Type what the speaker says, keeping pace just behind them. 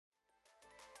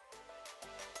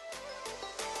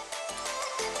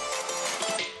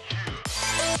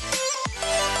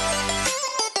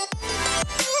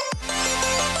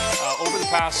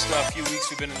past few weeks,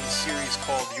 we've been in this series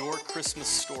called Your Christmas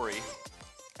Story,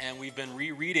 and we've been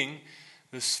rereading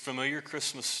this familiar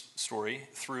Christmas story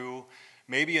through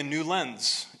maybe a new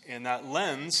lens, and that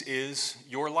lens is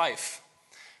your life.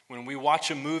 When we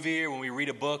watch a movie or when we read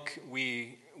a book,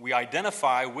 we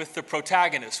identify with the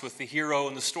protagonist, with the hero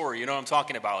in the story. You know what I'm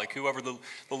talking about, like whoever the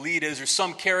lead is or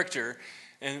some character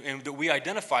and that we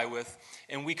identify with,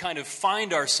 and we kind of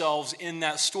find ourselves in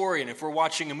that story. And if we're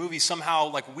watching a movie,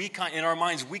 somehow, like in our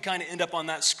minds, we kind of end up on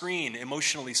that screen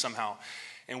emotionally somehow.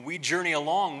 And we journey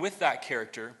along with that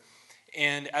character.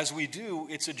 And as we do,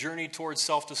 it's a journey towards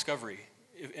self-discovery.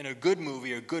 In a good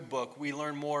movie, a good book, we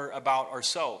learn more about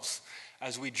ourselves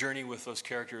as we journey with those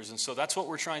characters. And so that's what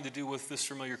we're trying to do with this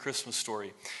familiar Christmas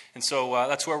story. And so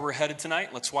that's where we're headed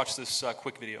tonight. Let's watch this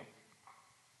quick video.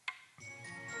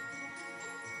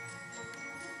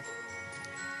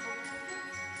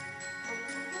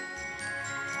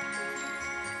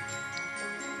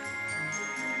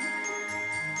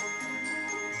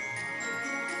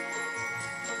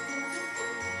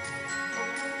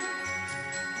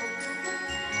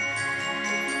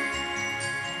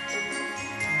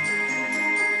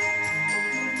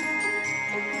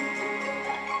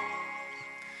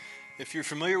 If you're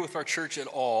familiar with our church at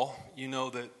all, you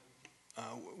know that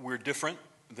we're different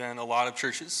than a lot of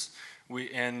churches.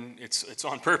 And it's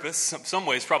on purpose. Some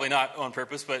ways, probably not on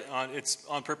purpose, but it's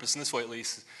on purpose in this way at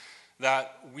least,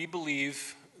 that we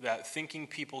believe that thinking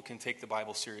people can take the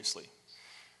Bible seriously.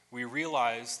 We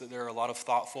realize that there are a lot of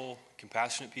thoughtful,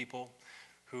 compassionate people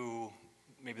who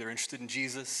maybe they're interested in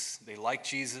Jesus, they like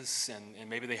Jesus, and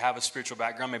maybe they have a spiritual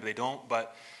background, maybe they don't,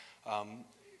 but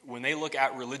when they look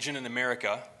at religion in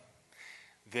America,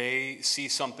 they see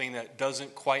something that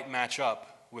doesn't quite match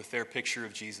up with their picture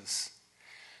of Jesus.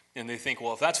 And they think,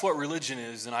 well, if that's what religion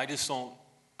is, then I don't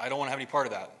want to have any part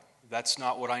of that. That's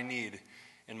not what I need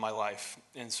in my life.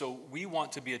 And so we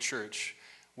want to be a church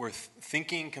where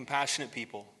thinking, compassionate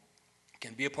people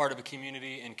can be a part of a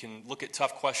community and can look at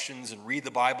tough questions and read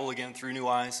the Bible again through new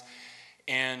eyes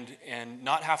and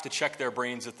not have to check their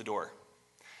brains at the door.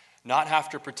 Not have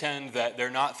to pretend that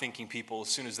they're not thinking people as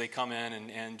soon as they come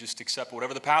in and just accept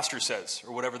whatever the pastor says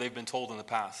or whatever they've been told in the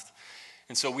past.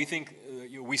 And so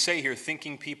we say here,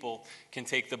 thinking people can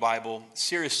take the Bible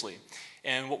seriously.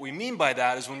 And what we mean by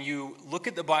that is when you look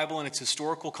at the Bible in its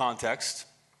historical context,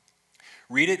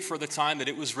 read it for the time that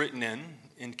it was written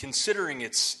in considering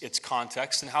its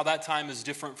context and how that time is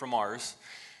different from ours,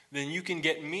 then you can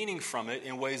get meaning from it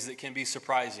in ways that can be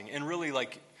surprising and really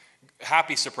like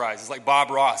happy surprises, like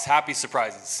Bob Ross, happy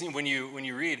surprises when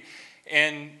you read,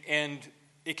 and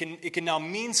it can now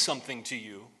mean something to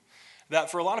you that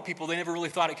for a lot of people they never really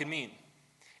thought it could mean.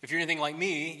 If you're anything like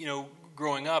me,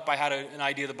 growing up, I had an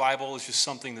idea the Bible is just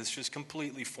something that's just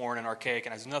completely foreign and archaic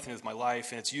and has nothing to do with my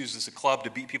life, and it's used as a club to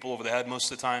beat people over the head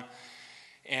most of the time.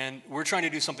 And we're trying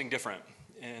to do something different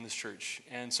in this church,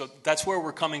 and so that's where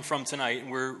we're coming from tonight.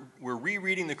 And we're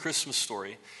rereading the Christmas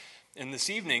story, and this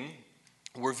evening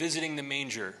we're visiting the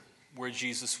manger where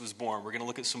Jesus was born. We're going to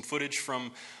look at some footage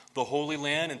from the Holy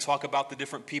Land and talk about the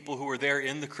different people who are there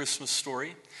in the Christmas story.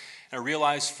 And I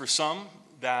realize for some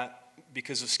that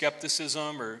because of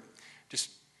skepticism or just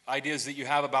ideas that you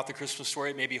have about the Christmas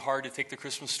story, it may be hard to take the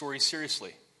Christmas story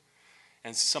seriously.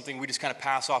 And it's something we just kind of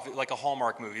pass off like a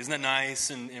Hallmark movie. Isn't that nice?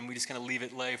 And we just kind of leave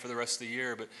it lay for the rest of the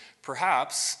year. But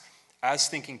perhaps as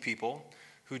thinking people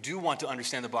who do want to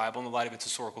understand the Bible in the light of its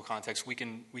historical context, we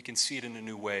can see it in a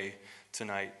new way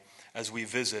tonight as we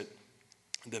visit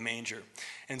the manger.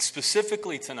 And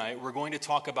specifically tonight, we're going to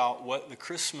talk about what the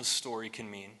Christmas story can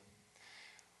mean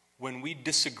when we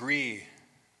disagree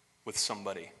with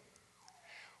somebody,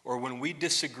 or when we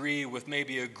disagree with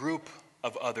maybe a group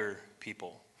of other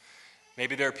people.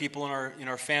 Maybe there are people in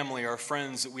our family, our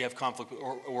friends that we have conflict with,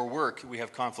 or work we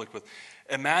have conflict with.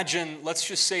 Imagine, let's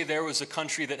just say there was a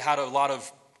country that had a lot of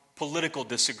political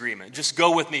disagreement. Just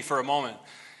go with me for a moment.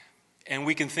 And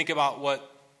we can think about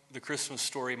what the Christmas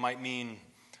story might mean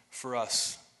for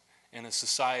us in a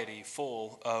society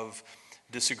full of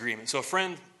disagreement. So a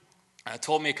friend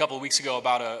told me a couple of weeks ago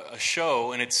about a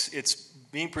show, and it's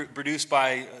being produced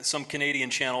by some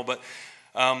Canadian channel, but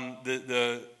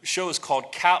the show is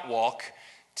called Catwalk,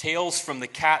 Tales from the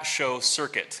Cat Show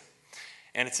Circuit.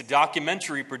 And it's a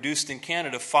documentary produced in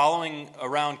Canada following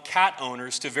around cat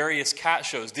owners to various cat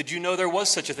shows. Did you know there was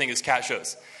such a thing as cat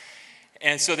shows?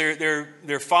 And so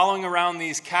they're following around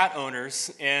these cat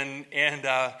owners and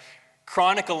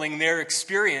chronicling their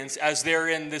experience as they're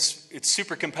in this. It's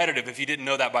super competitive, if you didn't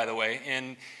know that, by the way,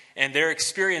 and their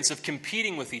experience of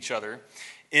competing with each other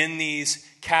in these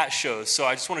cat shows. So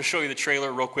I just want to show you the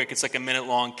trailer real quick. It's like a minute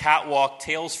long. Catwalk,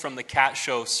 Tales from the Cat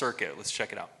Show Circuit. Let's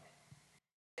check it out.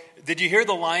 Did you hear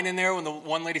the line in there when the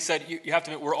one lady said, you have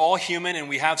to admit, we're all human and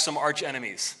we have some arch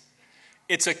enemies?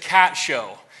 It's a cat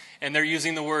show, and they're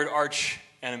using the word arch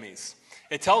enemies.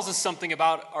 It tells us something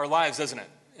about our lives, doesn't it?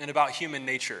 And about human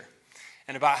nature,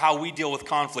 and about how we deal with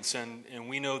conflicts. And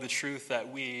we know the truth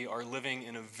that we are living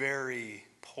in a very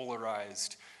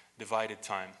polarized, divided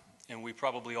time. And we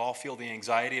probably all feel the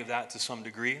anxiety of that to some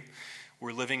degree.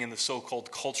 We're living in the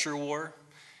so-called culture war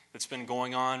that's been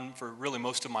going on for really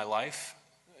most of my life,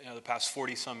 the past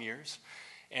 40-some years.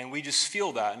 And we just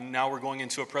feel that. And now we're going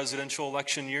into a presidential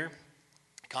election year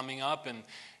coming up,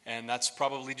 and that's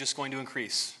probably just going to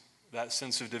increase that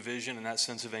sense of division and that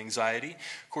sense of anxiety.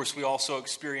 Of course, we also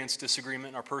experience disagreement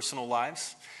in our personal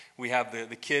lives. We have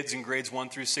the kids in grades 1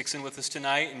 through 6 in with us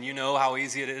tonight, and you know how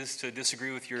easy it is to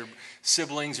disagree with your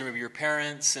siblings or maybe your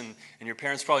parents, and your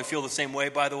parents probably feel the same way,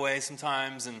 by the way,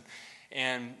 sometimes,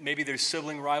 and maybe there's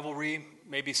sibling rivalry.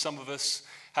 Maybe some of us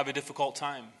have a difficult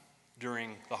time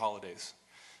during the holidays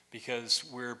because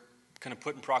we're kind of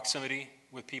put in proximity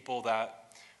with people that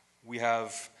we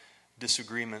have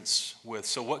disagreements with.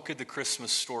 So what could the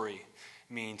Christmas story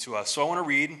mean to us? So I want to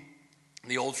read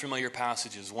the old familiar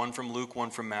passages, one from Luke, one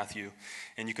from Matthew,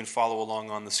 and you can follow along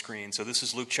on the screen. So this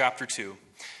is Luke chapter 2.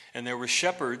 And there were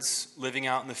shepherds living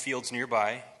out in the fields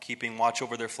nearby, keeping watch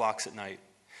over their flocks at night.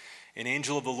 An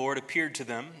angel of the Lord appeared to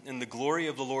them, and the glory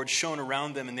of the Lord shone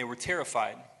around them, and they were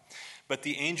terrified. But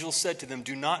the angel said to them,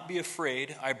 "Do not be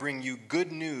afraid. I bring you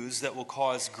good news that will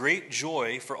cause great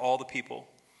joy for all the people.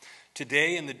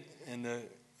 Today in the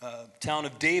town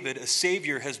of David, a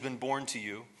Savior has been born to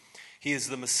you. He is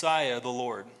the Messiah, the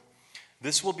Lord.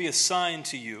 This will be a sign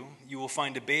to you. You will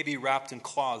find a baby wrapped in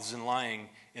cloths and lying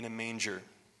in a manger."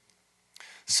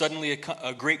 Suddenly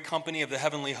a great company of the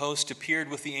heavenly host appeared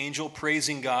with the angel,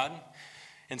 praising God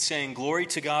and saying, "Glory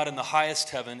to God in the highest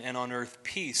heaven, and on earth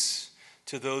peace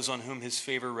to those on whom his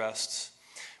favor rests."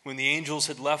 When the angels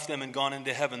had left them and gone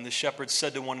into heaven, the shepherds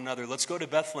said to one another, "Let's go to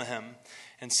Bethlehem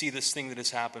and see this thing that has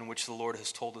happened, which the Lord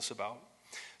has told us about."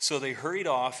 So they hurried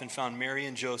off and found Mary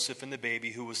and Joseph and the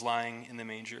baby who was lying in the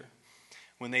manger.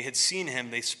 When they had seen him,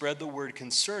 they spread the word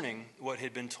concerning what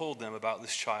had been told them about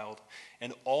this child.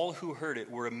 And all who heard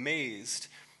it were amazed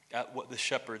at what the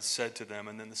shepherds said to them.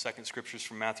 And then the second scripture is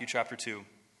from Matthew chapter 2.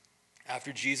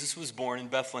 After Jesus was born in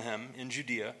Bethlehem in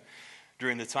Judea,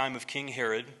 during the time of King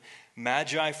Herod,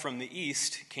 Magi from the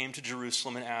east came to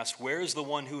Jerusalem and asked, "Where is the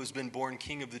one who has been born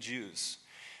King of the Jews?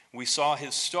 We saw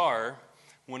his star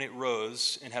when it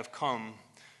rose and have come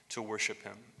to worship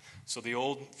him." So the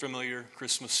old familiar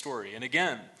Christmas story. And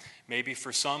again, maybe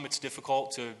for some it's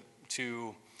difficult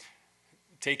to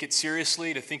take it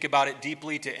seriously, to think about it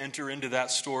deeply, to enter into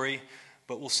that story.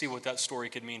 But we'll see what that story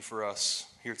could mean for us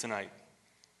here tonight.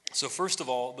 So first of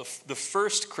all, the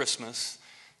first Christmas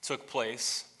took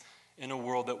place in a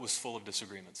world that was full of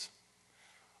disagreements.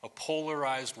 A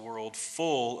polarized world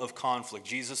full of conflict.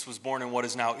 Jesus was born in what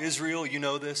is now Israel. You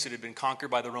know this. It had been conquered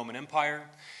by the Roman Empire.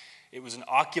 It was an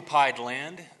occupied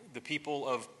land. The people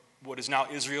of what is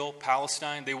now Israel,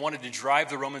 Palestine, they wanted to drive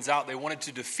the Romans out. They wanted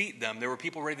to defeat them. There were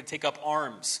people ready to take up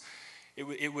arms.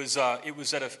 It was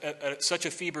at such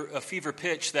a fever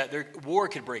pitch that their war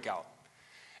could break out.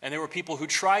 And there were people who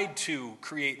tried to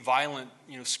create violent,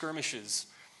 skirmishes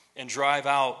and drive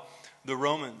out the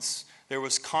Romans. There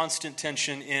was constant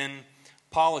tension in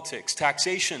politics.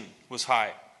 Taxation was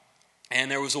high.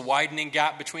 And there was a widening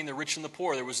gap between the rich and the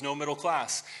poor. There was no middle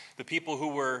class. The people who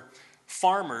were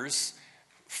farmers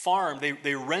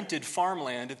they rented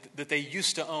farmland that they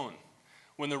used to own.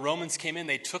 When the Romans came in,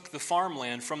 they took the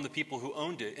farmland from the people who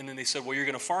owned it, and then they said, "Well, you're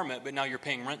going to farm it, but now you're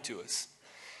paying rent to us."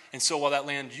 And so while that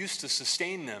land used to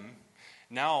sustain them,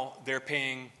 now they're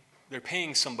paying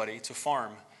somebody to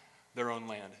farm their own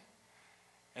land.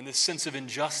 And this sense of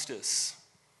injustice,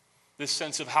 this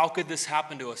sense of how could this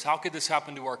happen to us? How could this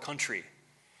happen to our country?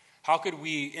 How could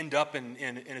we end up in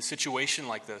a situation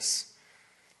like this?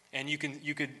 And you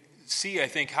could see, I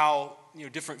think, how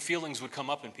different feelings would come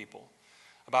up in people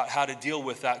about how to deal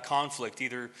with that conflict,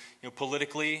 either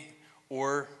politically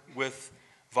or with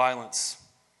violence.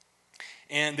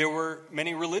 And there were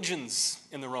many religions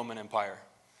in the Roman Empire.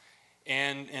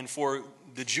 And for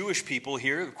the Jewish people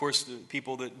here, of course, the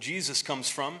people that Jesus comes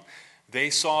from, they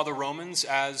saw the Romans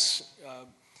as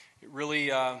really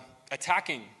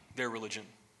attacking their religion.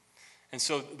 And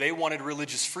so they wanted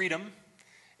religious freedom.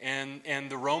 And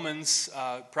the Romans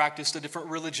practiced a different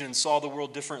religion, saw the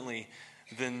world differently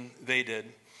than they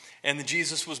did. And then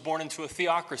Jesus was born into a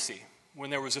theocracy when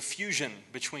there was a fusion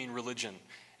between religion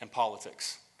and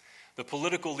politics. The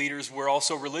political leaders were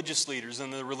also religious leaders,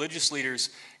 and the religious leaders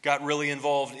got really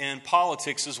involved in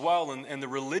politics as well. And the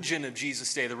religion of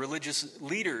Jesus' day, the religious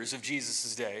leaders of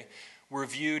Jesus' day, were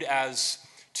viewed as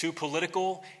too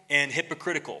political and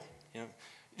hypocritical.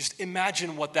 Just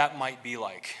imagine what that might be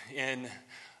like in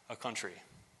a country.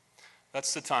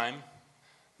 That's the time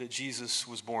that Jesus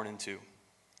was born into.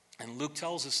 And Luke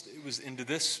tells us it was into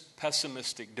this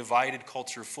pessimistic, divided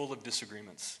culture full of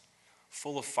disagreements,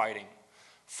 full of fighting,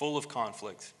 full of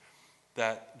conflict,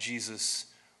 that Jesus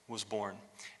was born.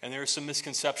 And there are some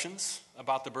misconceptions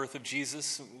about the birth of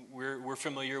Jesus. We're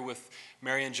familiar with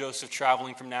Mary and Joseph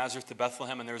traveling from Nazareth to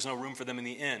Bethlehem, and there was no room for them in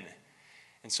the inn.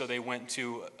 And so they went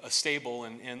to a stable,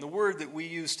 and the word that we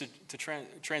use to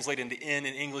translate into inn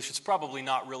in English, it's probably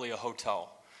not really a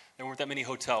hotel. There weren't that many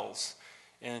hotels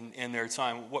in their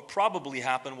time. What probably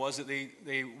happened was that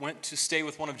they went to stay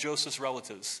with one of Joseph's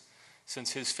relatives,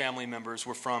 since his family members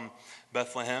were from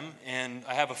Bethlehem. And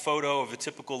I have a photo of a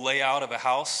typical layout of a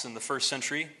house in the first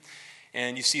century.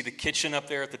 And you see the kitchen up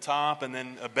there at the top, and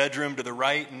then a bedroom to the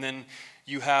right, and then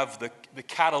you have the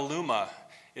kataluma.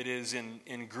 It is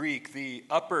in Greek, the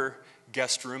upper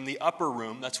guest room, the upper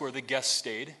room. That's where the guests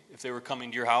stayed. If they were coming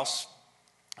to your house,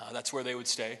 that's where they would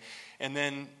stay. And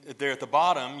then there at the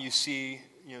bottom, you see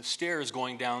stairs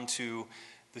going down to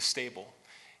the stable.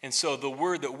 And so the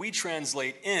word that we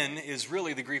translate in is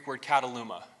really the Greek word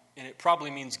kataluma, and it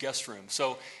probably means guest room.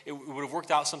 So it would have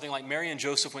worked out something like Mary and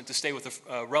Joseph went to stay with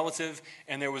a relative,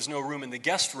 and there was no room in the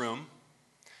guest room.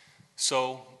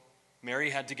 So Mary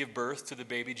had to give birth to the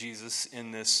baby Jesus in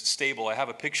this stable. I have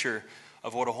a picture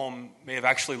of what a home may have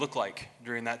actually looked like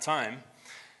during that time.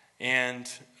 And,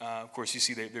 of course, you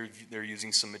see they're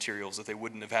using some materials that they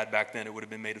wouldn't have had back then. It would have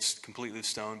been made of completely of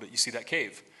stone. But you see that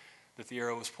cave that the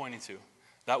arrow was pointing to.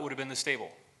 That would have been the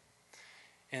stable.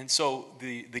 And so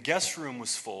the guest room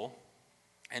was full,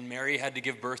 and Mary had to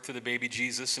give birth to the baby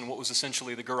Jesus in what was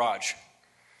essentially the garage,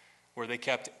 where they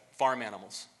kept farm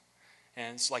animals.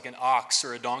 And it's like an ox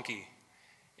or a donkey.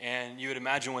 And you would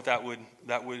imagine what that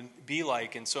would be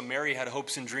like. And so Mary had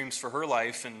hopes and dreams for her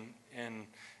life, and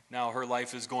now her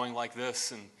life is going like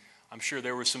this. And I'm sure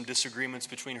there were some disagreements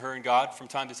between her and God from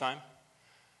time to time,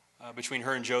 between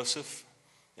her and Joseph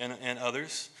and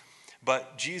others.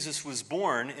 But Jesus was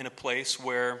born in a place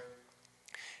where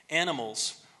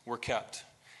animals were kept.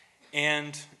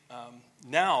 And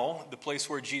now the place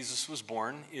where Jesus was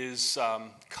born is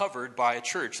covered by a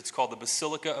church. It's called the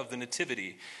Basilica of the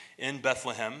Nativity in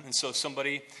Bethlehem. And so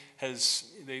somebody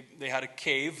they had a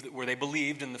cave where they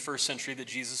believed in the first century that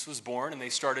Jesus was born, and they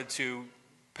started to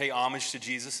pay homage to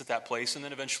Jesus at that place. And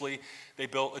then eventually they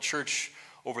built a church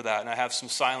over that. And I have some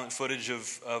silent footage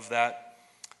of that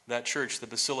church, the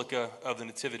Basilica of the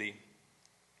Nativity.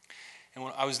 And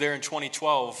when I was there in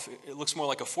 2012, it looks more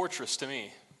like a fortress to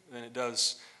me than it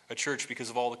does a church because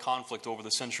of all the conflict over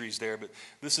the centuries there. But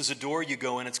this is a door you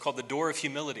go in. It's called the Door of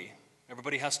Humility.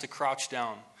 Everybody has to crouch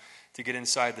down to get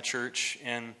inside the church.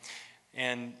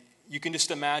 And you can just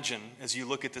imagine as you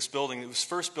look at this building, it was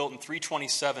first built in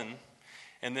 327,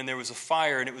 and then there was a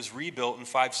fire, and it was rebuilt in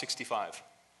 565.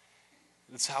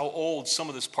 That's how old some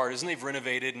of this part is, and they've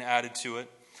renovated and added to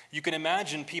it. You can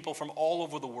imagine people from all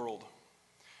over the world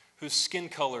whose skin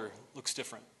color looks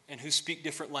different and who speak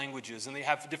different languages, and they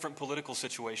have different political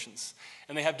situations,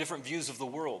 and they have different views of the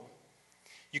world.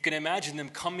 You can imagine them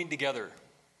coming together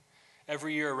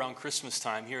every year around Christmas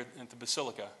time here at the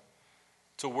Basilica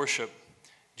to worship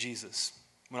Jesus.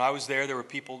 When I was there were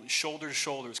people shoulder to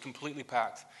shoulder. It was completely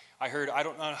packed. I heard, I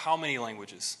don't know how many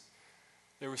languages.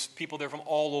 There was people there from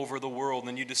all over the world, and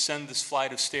then you descend this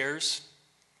flight of stairs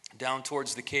down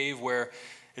towards the cave where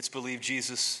it's believed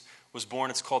Jesus was born.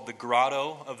 It's called the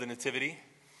Grotto of the Nativity.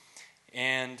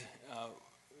 And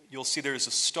you'll see there's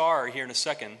a star here in a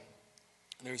second.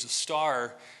 There's a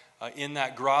star in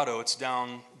that grotto. It's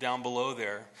down below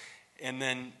there. And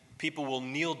then people will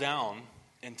kneel down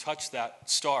and touch that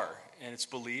star. And it's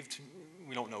believed,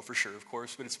 we don't know for sure, of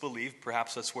course, but it's believed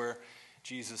perhaps that's where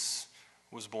Jesus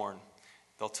was born.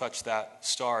 They'll touch that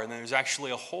star. And then there's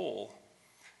actually a hole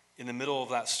in the middle of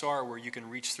that star where you can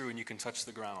reach through and you can touch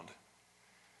the ground,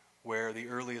 where the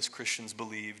earliest Christians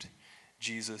believed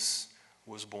Jesus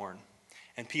was born.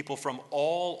 And people from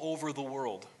all over the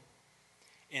world,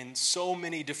 in so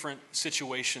many different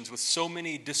situations, with so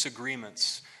many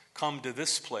disagreements, come to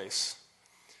this place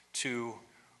to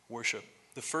worship.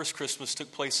 The first Christmas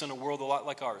took place in a world a lot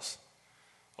like ours,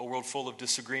 a world full of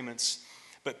disagreements.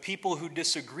 But people who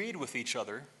disagreed with each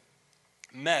other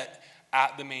met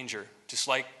at the manger, just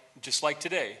like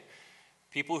today.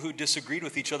 People who disagreed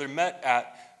with each other met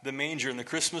at the manger. And the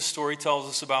Christmas story tells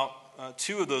us about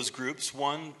two of those groups.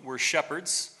 One were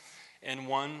shepherds, and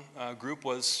one group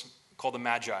was called the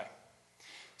Magi.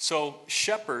 So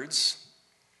shepherds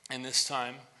in this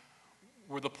time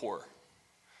were the poor.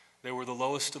 They were the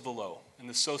lowest of the low in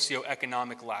the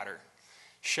socioeconomic ladder.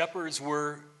 Shepherds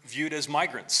were viewed as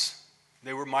migrants.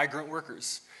 They were migrant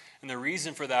workers. And the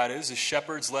reason for that is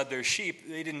shepherds led their sheep.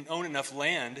 They didn't own enough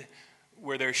land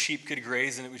where their sheep could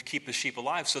graze and it would keep the sheep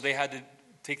alive. So they had to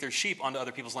take their sheep onto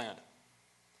other people's land.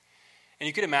 And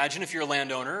you could imagine if you're a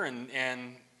landowner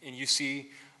and you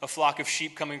see a flock of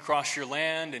sheep coming across your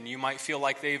land, and you might feel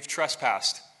like they've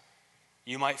trespassed.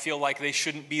 You might feel like they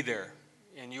shouldn't be there,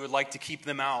 and you would like to keep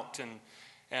them out.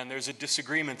 And there's a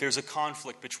disagreement, there's a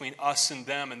conflict between us and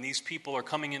them, and these people are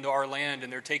coming into our land,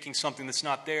 and they're taking something that's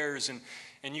not theirs.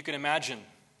 And you can imagine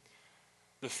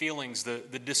the feelings, the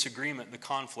disagreement, the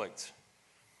conflict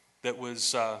that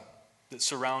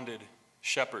surrounded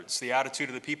shepherds. The attitude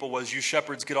of the people was, "You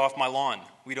shepherds, get off my lawn.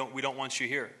 We don't want you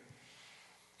here."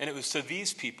 And it was to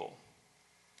these people,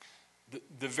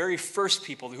 the very first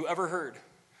people who ever heard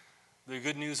the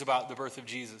good news about the birth of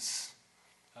Jesus,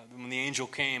 when the angel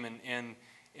came and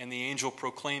the angel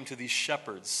proclaimed to these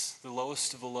shepherds, the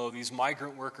lowest of the low, these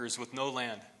migrant workers with no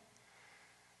land,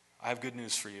 "I have good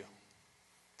news for you.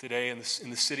 Today in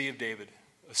the city of David,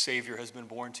 a Savior has been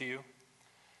born to you."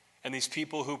 And these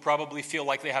people who probably feel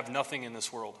like they have nothing in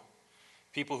this world,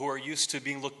 people who are used to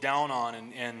being looked down on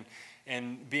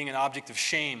and being an object of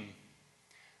shame,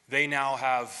 they now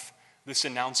have this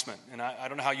announcement. And I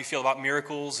don't know how you feel about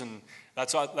miracles, and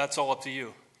that's all up to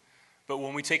you. But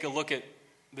when we take a look at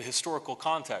the historical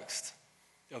context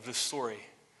of this story,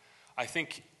 I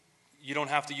think you don't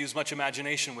have to use much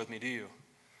imagination with me, do you,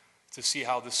 to see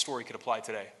how this story could apply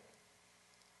today.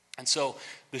 And so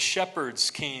the shepherds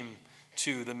came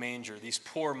to the manger, these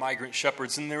poor migrant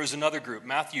shepherds. And there was another group.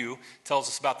 Matthew tells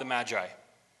us about the Magi.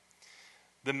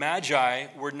 The Magi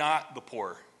were not the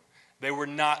poor. They were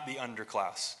not the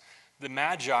underclass. The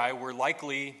Magi were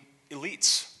likely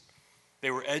elites.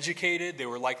 They were educated. They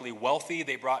were likely wealthy.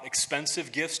 They brought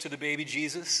expensive gifts to the baby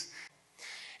Jesus.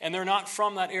 And they're not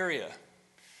from that area.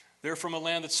 They're from a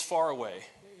land that's far away.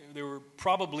 They were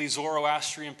probably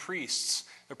Zoroastrian priests.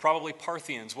 They're probably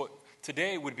Parthians, what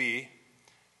today would be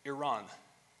Iran.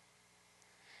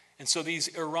 And so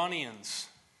these Iranians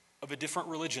of a different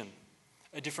religion,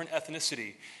 a different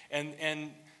ethnicity,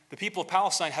 and the people of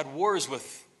Palestine had wars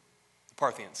with the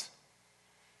Parthians.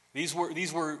 These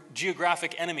were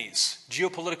geographic enemies,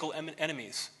 geopolitical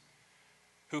enemies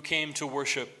who came to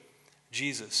worship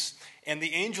Jesus. And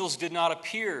the angels did not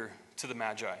appear to the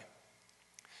Magi.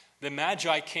 The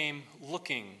Magi came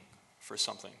looking for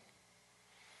something.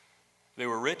 They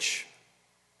were rich.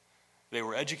 They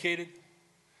were educated.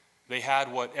 They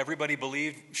had what everybody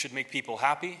believed should make people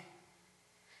happy.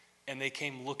 And they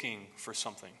came looking for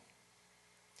something.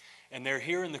 And they're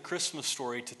here in the Christmas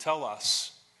story to tell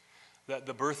us that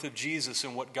the birth of Jesus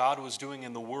and what God was doing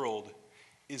in the world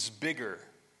is bigger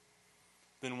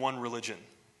than one religion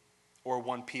or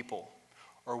one people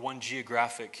or one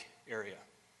geographic area.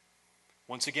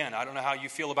 Once again, I don't know how you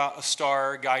feel about a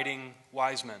star guiding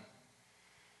wise men,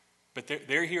 but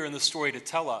they're here in the story to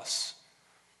tell us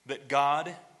that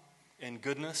God and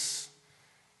goodness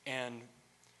and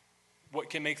what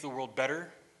can make the world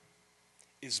better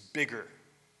is bigger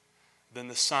than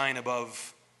the sign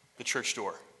above the church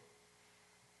door.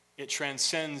 It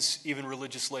transcends even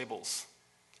religious labels.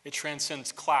 It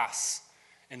transcends class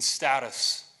and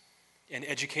status and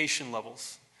education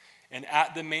levels. And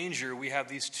at the manger, we have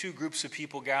these two groups of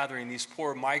people gathering, these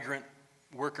poor migrant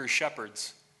worker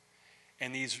shepherds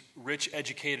and these rich,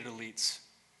 educated elites.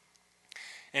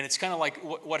 And it's kind of like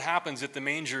what happens at the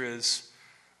manger is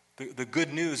the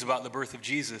good news about the birth of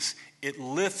Jesus. It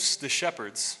lifts the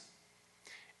shepherds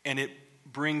and it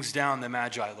brings down the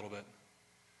Magi a little bit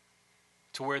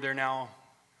to where they're now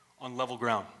on level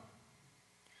ground.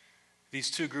 These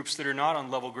two groups that are not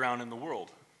on level ground in the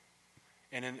world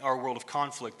and in our world of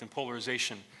conflict and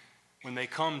polarization, when they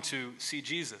come to see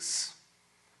Jesus,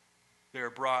 they are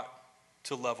brought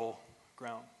to level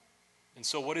ground. And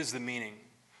so what is the meaning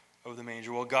of the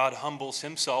manger? Well, God humbles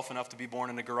himself enough to be born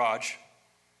in a garage.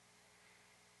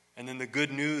 And then the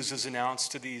good news is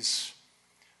announced to these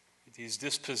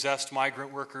dispossessed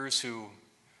migrant workers who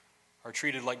are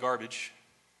treated like garbage.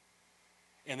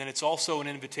 And then it's also an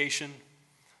invitation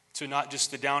to not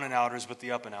just the down and outers, but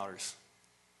the up and outers.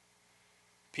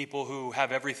 People who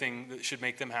have everything that should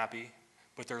make them happy,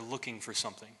 but they're looking for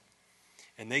something.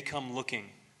 And they come looking,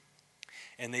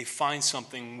 and they find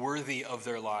something worthy of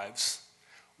their lives,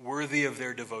 worthy of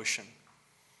their devotion,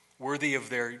 worthy of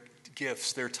their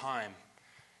gifts, their time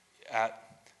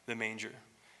at the manger.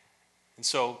 And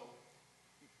so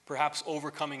perhaps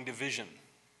overcoming division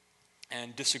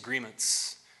and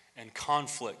disagreements and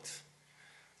conflict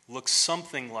looks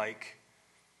something like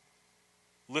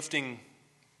lifting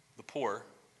the poor,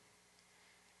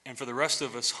 and for the rest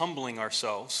of us, humbling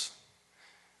ourselves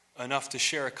enough to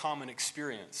share a common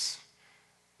experience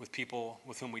with people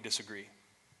with whom we disagree.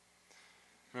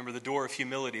 Remember the door of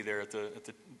humility there at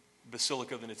the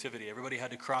Basilica of the Nativity. Everybody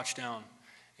had to crouch down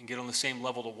and get on the same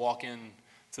level to walk in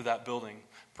to that building.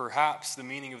 Perhaps the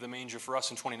meaning of the manger for us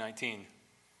in 2019,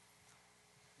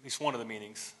 at least one of the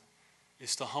meanings,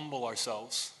 is to humble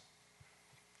ourselves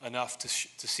enough to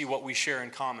see what we share in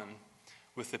common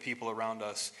with the people around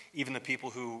us, even the people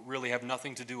who really have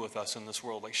nothing to do with us in this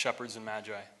world, like shepherds and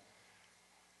magi.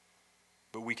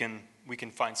 But we can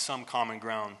find some common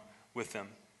ground with them.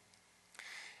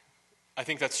 I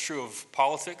think that's true of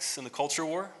politics and the culture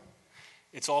war.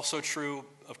 It's also true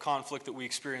of conflict that we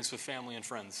experience with family and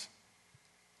friends.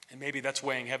 And maybe that's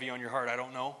weighing heavy on your heart. I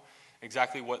don't know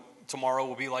exactly what tomorrow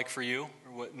will be like for you,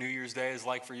 or what New Year's Day is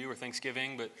like for you, or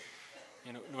Thanksgiving, but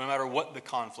no matter what the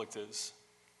conflict is,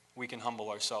 we can humble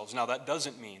ourselves. Now, that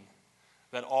doesn't mean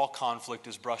that all conflict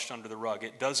is brushed under the rug.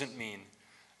 It doesn't mean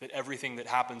that everything that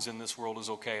happens in this world is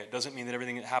okay. It doesn't mean that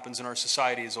everything that happens in our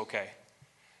society is okay.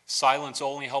 Silence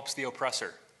only helps the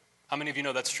oppressor. How many of you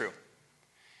know that's true?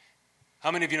 How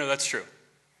many of you know that's true?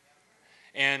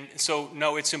 And so,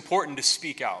 no, it's important to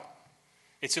speak out.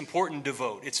 It's important to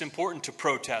vote. It's important to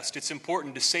protest. It's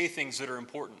important to say things that are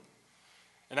important.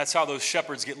 And that's how those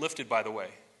shepherds get lifted, by the way,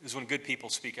 is when good people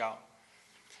speak out.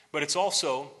 But it's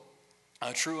also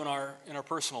true in our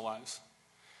personal lives.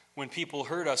 When people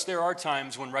hurt us, there are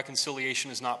times when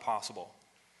reconciliation is not possible.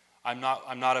 I'm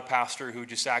not a pastor who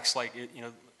just acts like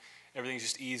everything's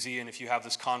just easy, and if you have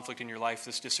this conflict in your life,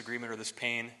 this disagreement or this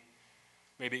pain,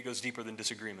 maybe it goes deeper than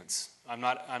disagreements. I'm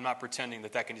not pretending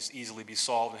that can just easily be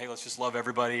solved. And hey, let's just love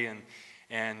everybody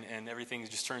and everything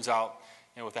just turns out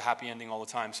with a happy ending all the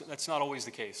time. So that's not always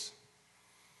the case.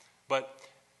 But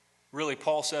really,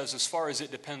 Paul says, as far as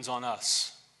it depends on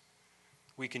us,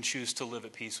 we can choose to live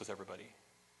at peace with everybody.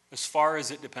 As far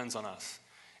as it depends on us.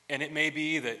 And it may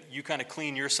be that you kind of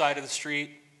clean your side of the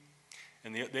street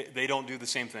and they don't do the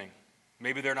same thing.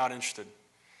 Maybe they're not interested.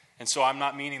 And so I'm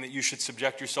not meaning that you should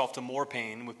subject yourself to more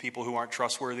pain with people who aren't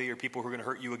trustworthy or people who are going to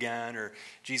hurt you again. Or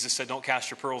Jesus said, don't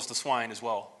cast your pearls to swine as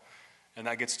well. And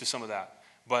that gets to some of that.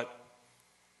 But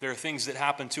there are things that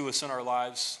happen to us in our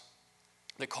lives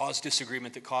that cause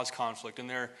disagreement, that cause conflict. And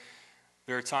there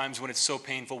are times when it's so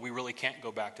painful we really can't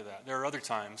go back to that. There are other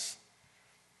times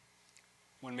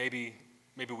when maybe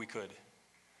we could.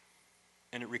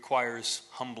 And it requires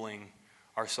humbling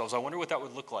ourselves. I wonder what that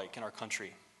would look like in our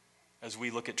country as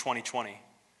we look at 2020.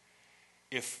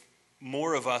 If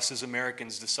more of us as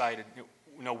Americans decided,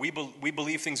 we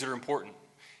believe things that are important,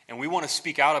 and we want to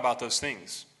speak out about those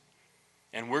things.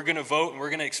 And we're going to vote, and we're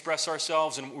going to express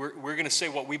ourselves, and we're going to say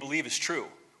what we believe is true.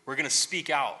 We're going to speak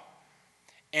out.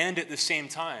 And at the same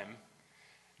time,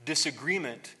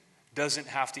 disagreement doesn't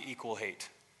have to equal hate.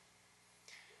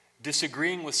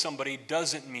 Disagreeing with somebody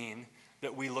doesn't mean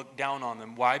that we look down on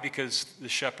them. Why? Because the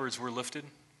shepherds were lifted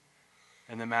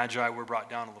and the magi were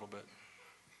brought down a little bit.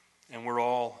 And we're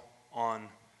all on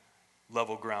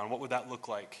level ground. What would that look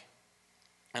like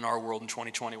in our world in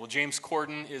 2020? Well, James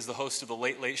Corden is the host of the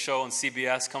Late Late Show on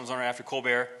CBS, comes on right after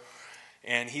Colbert.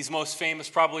 And he's most famous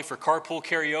probably for carpool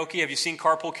karaoke. Have you seen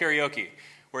carpool karaoke?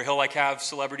 Where he'll have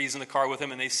celebrities in the car with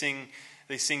him and they sing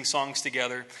songs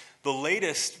together. The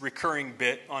latest recurring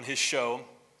bit on his show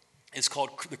is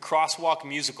called the Crosswalk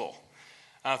Musical.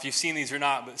 I don't know if you've seen these or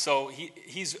not, but so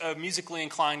he's a musically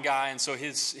inclined guy, and so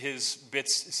his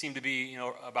bits seem to be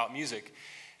about music.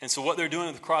 And so what they're doing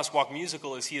with the Crosswalk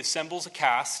Musical is he assembles a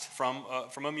cast from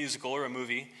a musical or a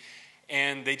movie,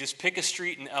 and they just pick a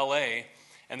street in L.A.,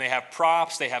 and they have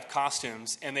props, they have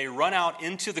costumes, and they run out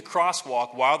into the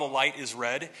crosswalk while the light is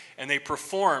red, and they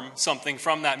perform something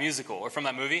from that musical or from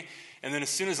that movie. And then as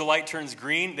soon as the light turns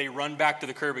green, they run back to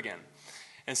the curb again.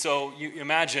 And so you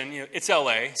imagine, it's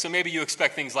LA, so maybe you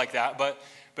expect things like that, but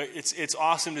it's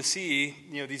awesome to see,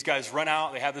 these guys run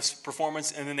out, they have this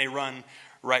performance, and then they run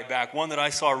right back. One that I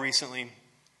saw recently,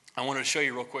 I wanted to show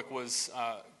you real quick, was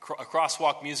a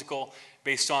crosswalk musical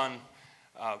based on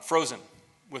Frozen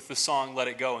with the song Let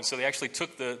It Go. And so they actually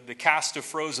took the cast of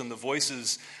Frozen, the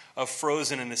voices of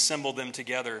Frozen, and assembled them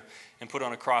together and put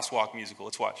on a crosswalk musical.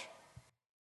 Let's watch.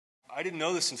 I didn't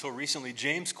know this until recently.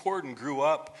 James Corden grew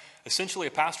up essentially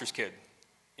a pastor's kid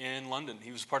in London.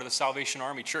 He was part of the Salvation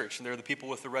Army Church, and they're the people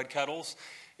with the red kettles.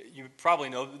 You probably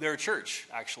know they're a church,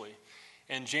 actually.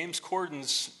 And James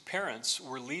Corden's parents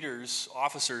were leaders,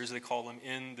 officers, they call them,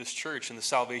 in this church, in the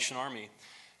Salvation Army.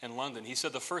 in London. He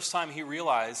said the first time he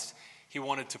realized he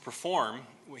wanted to perform,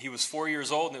 he was 4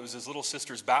 years old, and it was his little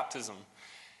sister's baptism.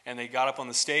 And they got up on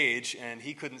the stage, and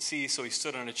he couldn't see, so he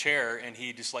stood on a chair, and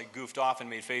he just like goofed off and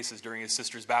made faces during his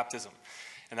sister's baptism.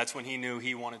 And that's when he knew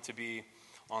he wanted to be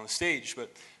on the stage.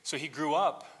 So he grew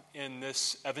up in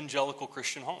this evangelical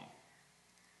Christian home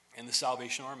in the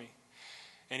Salvation Army.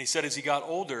 And he said as he got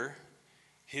older,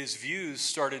 his views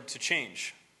started to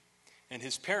change. And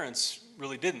his parents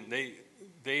really didn't.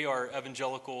 They are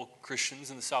evangelical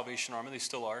Christians in the Salvation Army. They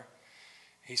still are.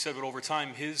 He said, but over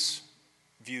time, his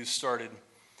views started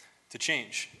to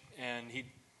change. And he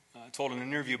told in an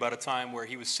interview about a time where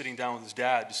he was sitting down with his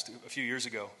dad just a few years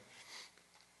ago.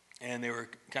 And they were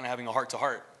kind of having a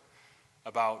heart-to-heart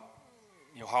about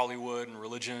Hollywood and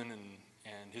religion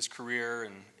and his career.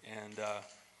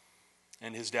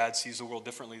 And his dad sees the world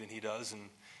differently than he does.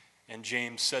 And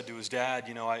James said to his dad,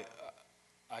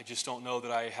 I just don't know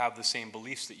that I have the same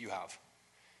beliefs that you have.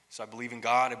 So I believe in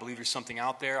God. I believe there's something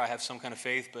out there. I have some kind of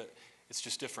faith, but it's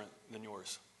just different than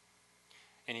yours.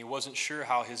 And he wasn't sure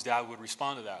how his dad would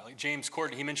respond to that. Like James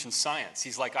Corden, he mentioned science.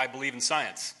 He's like, I believe in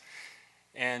science.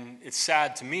 And it's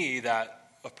sad to me that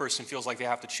a person feels like they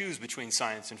have to choose between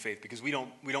science and faith because we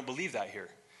don't believe that here.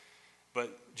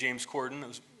 But James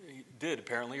Corden did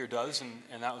apparently, or does,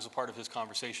 and that was a part of his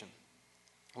conversation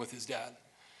with his dad.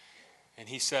 And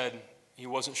he said he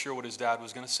wasn't sure what his dad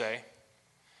was going to say.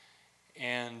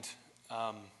 And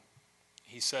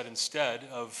he said instead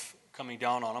of coming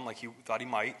down on him like he thought he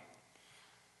might,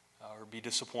 or be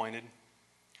disappointed,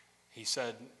 he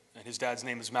said, and his dad's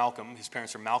name is Malcolm. His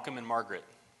parents are Malcolm and Margaret.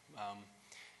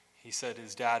 He said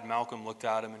his dad, Malcolm, looked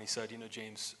at him and he said,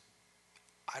 James,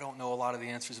 I don't know a lot of the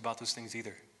answers about those things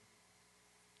either.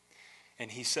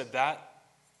 And he said that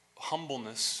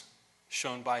humbleness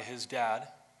shown by his dad,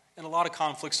 and a lot of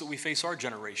conflicts that we face are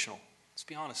generational. Let's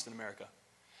be honest in America.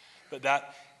 But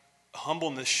that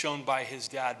humbleness shown by his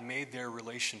dad made their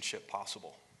relationship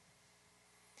possible.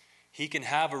 He can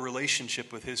have a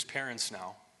relationship with his parents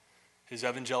now, his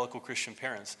evangelical Christian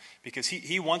parents, because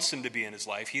he wants them to be in his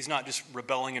life. He's not just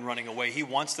rebelling and running away. He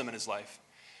wants them in his life.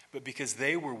 But because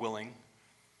they were willing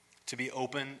to be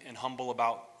open and humble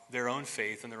about their own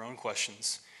faith and their own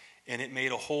questions, and it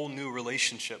made a whole new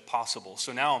relationship possible.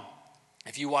 So now,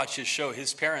 if you watch his show,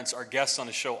 his parents are guests on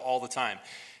his show all the time.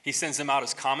 He sends them out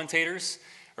as commentators,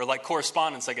 or like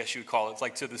correspondents, I guess you would call it. It's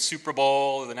like to the Super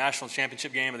Bowl, or the National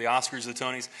Championship game, or the Oscars, or the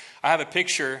Tonys. I have a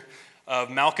picture of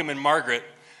Malcolm and Margaret.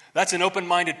 That's an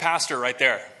open-minded pastor right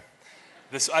there.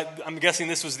 I'm guessing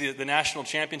this was the National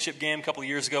Championship game a couple of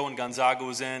years ago when Gonzaga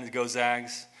was in, Go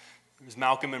Zags. It was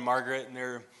Malcolm and Margaret,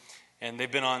 and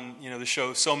they've been on the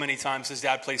show so many times. His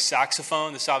dad plays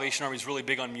saxophone. The Salvation Army is really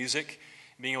big on music,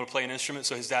 being able to play an instrument.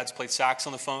 So his dad's played sax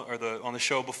on the phone or on the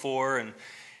show before,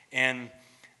 and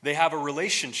they have a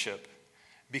relationship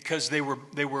because they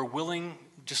were willing,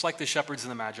 just like the shepherds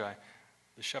and the Magi.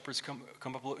 The shepherds come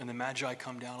up a little, and the Magi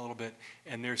come down a little bit,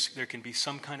 and there can be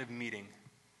some kind of meeting,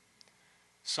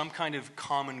 some kind of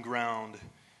common ground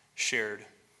shared.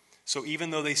 So even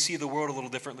though they see the world a little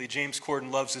differently, James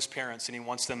Corden loves his parents, and he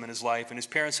wants them in his life. And his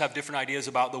parents have different ideas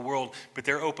about the world, but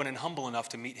they're open and humble enough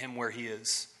to meet him where he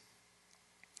is.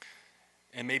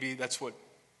 And maybe that's what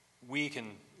we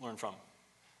can learn from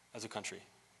as a country.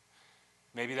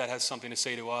 Maybe that has something to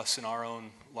say to us in our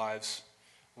own lives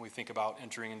when we think about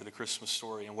entering into the Christmas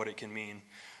story and what it can mean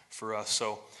for us.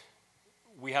 So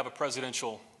we have a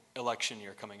presidential election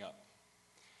year coming up.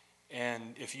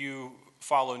 And if you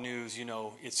follow news,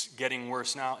 it's getting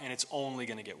worse now, and it's only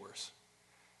going to get worse.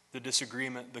 The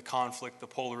disagreement, the conflict, the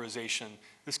polarization,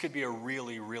 this could be a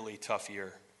really, really tough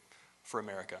year for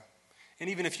America. And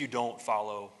even if you don't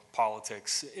follow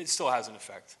politics, it still has an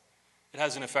effect. It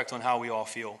has an effect on how we all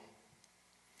feel.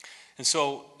 And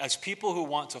so, as people who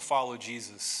want to follow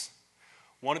Jesus,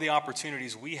 one of the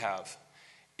opportunities we have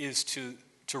is to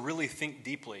really think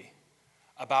deeply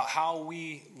about how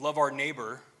we love our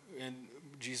neighbor. And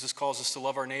Jesus calls us to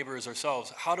love our neighbor as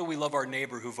ourselves. How do we love our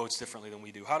neighbor who votes differently than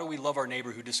we do? How do we love our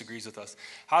neighbor who disagrees with us?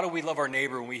 How do we love our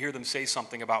neighbor when we hear them say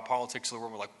something about politics of the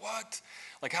world? We're like, what?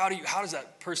 Like, how does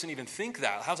that person even think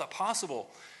that? How's that possible?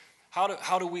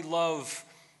 How do we love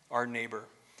our neighbor?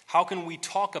 How can we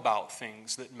talk about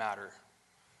things that matter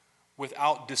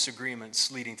without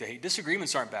disagreements leading to hate?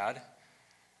 Disagreements aren't bad,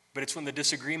 but it's when the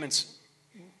disagreements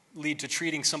lead to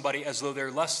treating somebody as though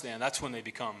they're less than. That's when they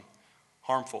become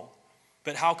harmful.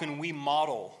 But how can we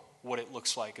model what it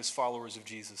looks like as followers of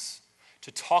Jesus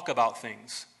to talk about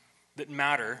things that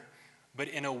matter, but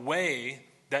in a way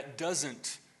that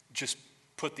doesn't just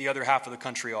put the other half of the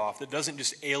country off, that doesn't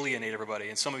just alienate everybody?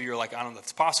 And some of you are like, I don't know if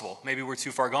it's possible. Maybe we're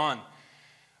too far gone.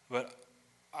 But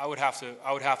I would have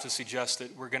to suggest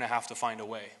that we're going to have to find a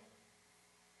way.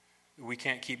 We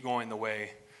can't keep going the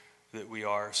way that we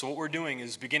are. So what we're doing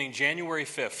is beginning January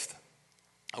 5th,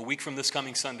 a week from this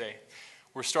coming Sunday,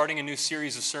 we're starting a new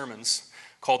series of sermons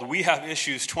called We Have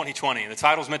Issues 2020. And the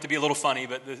title's meant to be a little funny,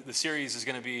 but the series is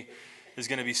going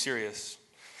to be serious.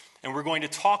 And we're going to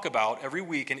talk about every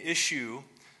week an issue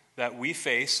that we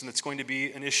face, and it's going to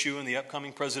be an issue in the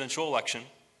upcoming presidential election.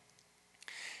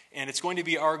 And it's going to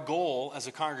be our goal as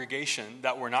a congregation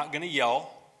that we're not going to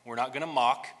yell, we're not going to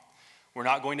mock, we're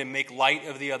not going to make light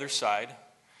of the other side,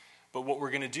 but what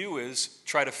we're going to do is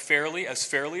try to fairly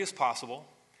as possible,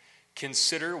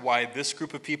 consider why this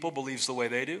group of people believes the way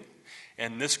they do,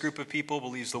 and this group of people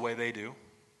believes the way they do.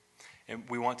 And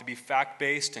we want to be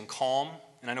fact-based and calm.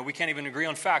 And I know we can't even agree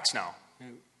on facts now.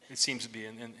 It seems to be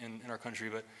in our country,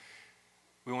 but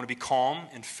we want to be calm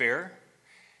and fair,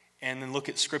 and then look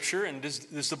at Scripture. And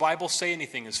does the Bible say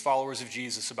anything as followers of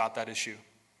Jesus about that issue?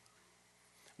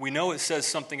 We know it says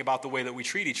something about the way that we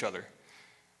treat each other,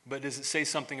 but does it say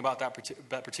something about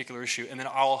that particular issue? And then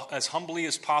I'll, as humbly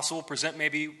as possible, present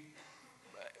maybe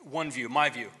one view, my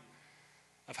view,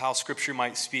 of how Scripture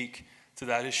might speak to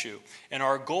that issue. And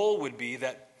our goal would be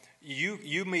that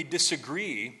you may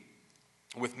disagree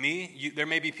with me. There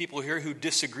may be people here who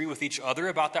disagree with each other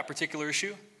about that particular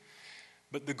issue,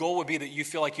 but the goal would be that you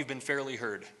feel like you've been fairly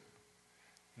heard,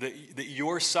 that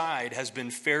your side has been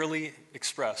fairly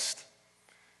expressed,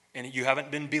 and you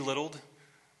haven't been belittled,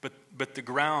 but the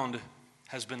ground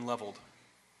has been leveled.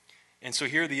 And so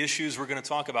here are the issues we're going to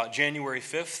talk about. January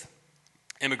 5th,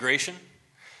 immigration.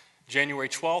 January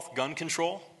 12th, gun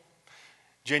control.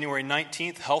 January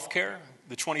 19th, healthcare.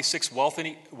 The 26th,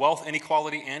 wealth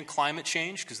inequality and climate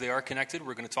change, because they are connected.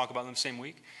 We're going to talk about them the same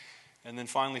week. And then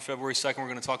finally, February 2nd, we're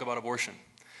going to talk about abortion.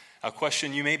 A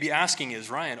question you may be asking is,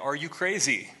 Ryan, are you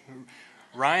crazy?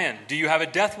 Ryan, do you have a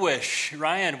death wish?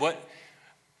 Ryan, what?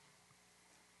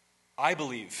 I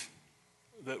believe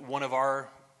that one of our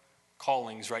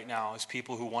callings right now is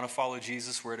people who want to follow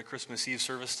Jesus. We're at a Christmas Eve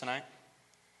service tonight.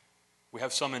 We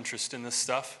have some interest in this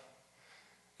stuff.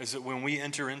 Is that when we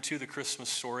enter into the Christmas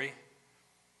story,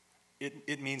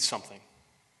 it means something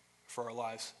for our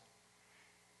lives.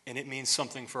 And it means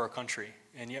something for our country.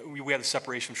 And yet we have the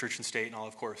separation of church and state and all,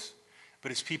 of course.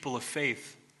 But as people of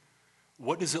faith,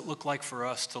 what does it look like for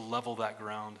us to level that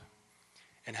ground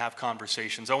and have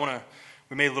conversations?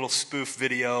 We made a little spoof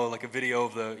video, like a video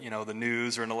of the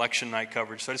news or an election night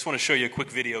coverage. So I just want to show you a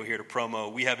quick video here to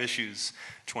promo We Have Issues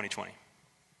 2020.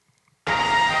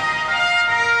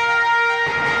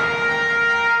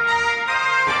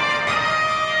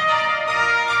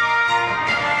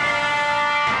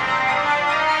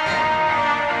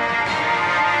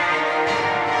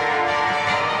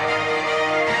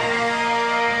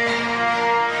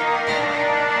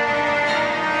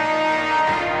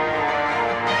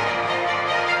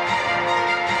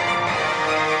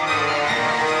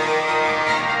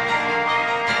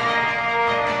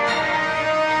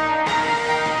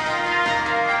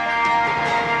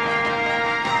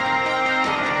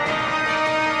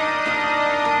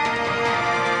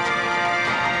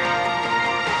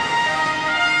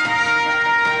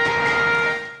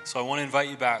 So I want to invite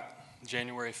you back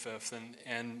January 5th,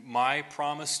 and my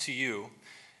promise to you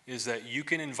is that you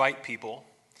can invite people,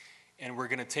 and we're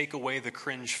going to take away the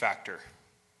cringe factor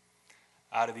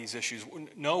out of these issues.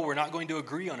 No, we're not going to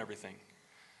agree on everything,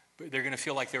 but they're going to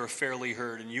feel like they were fairly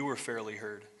heard, and you were fairly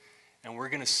heard. And we're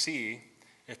going to see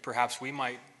if perhaps we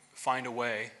might find a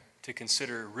way to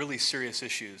consider really serious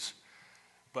issues,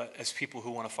 but as people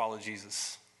who want to follow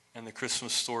Jesus. And the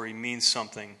Christmas story means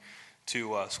something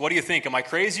to us. What do you think? Am I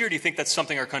crazy, or do you think that's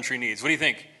something our country needs? What do you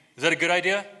think? Is that a good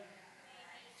idea?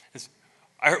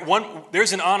 I heard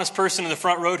there's an honest person in the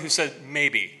front row who said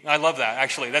maybe. I love that,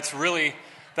 actually. That's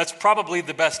probably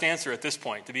the best answer at this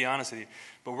point, to be honest with you.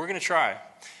 But we're going to try.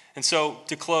 And so,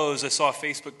 to close, I saw a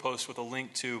Facebook post with a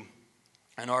link to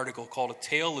an article called A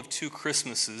Tale of Two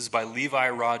Christmases by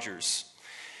Levi Rogers.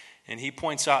 And he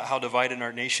points out how divided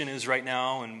our nation is right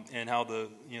now, and how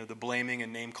the blaming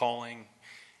and name-calling,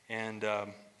 and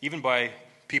even by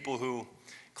people who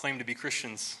claim to be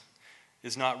Christians,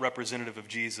 is not representative of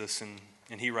Jesus.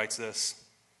 And he writes this: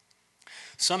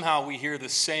 somehow we hear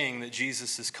this saying that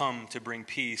Jesus has come to bring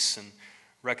peace and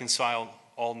reconcile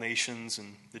all nations,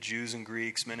 and the Jews and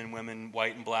Greeks, men and women,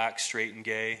 white and black, straight and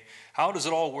gay. How does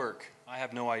it all work? I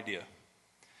have no idea.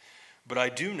 But I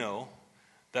do know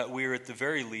that we are at the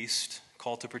very least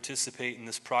called to participate in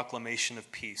this proclamation of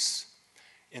peace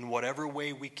in whatever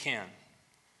way we can,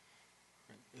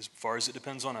 as far as it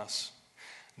depends on us.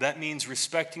 That means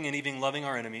respecting and even loving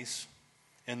our enemies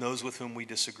and those with whom we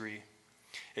disagree.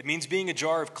 It means being a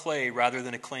jar of clay rather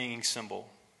than a clanging cymbal.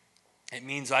 It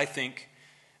means, I think,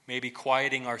 maybe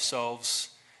quieting ourselves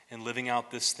and living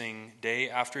out this thing day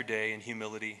after day in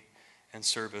humility and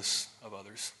service of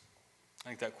others. I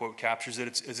think that quote captures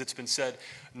it. As it's been said,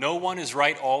 no one is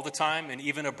right all the time, and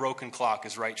even a broken clock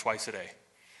is right twice a day.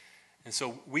 And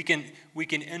so we can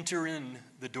enter in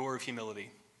the door of humility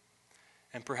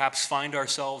and perhaps find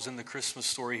ourselves in the Christmas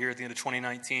story here at the end of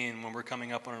 2019 when we're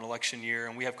coming up on an election year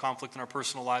and we have conflict in our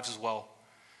personal lives as well.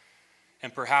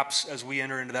 And perhaps as we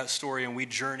enter into that story and we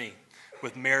journey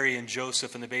with Mary and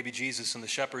Joseph and the baby Jesus and the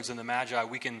shepherds and the Magi,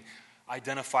 we can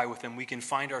identify with them. We can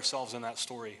find ourselves in that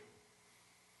story.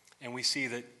 And we see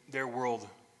that their world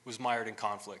was mired in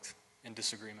conflict and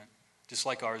disagreement, just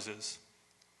like ours is.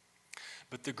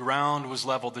 But the ground was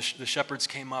leveled. The shepherds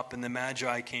came up and the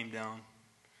Magi came down.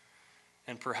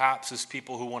 And perhaps as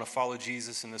people who want to follow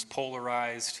Jesus in this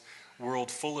polarized world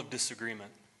full of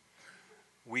disagreement,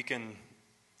 we can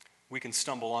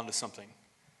stumble onto something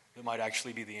that might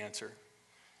actually be the answer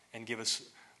and give us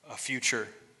a future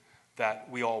that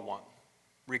we all want,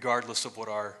 regardless of what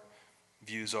our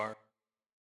views are.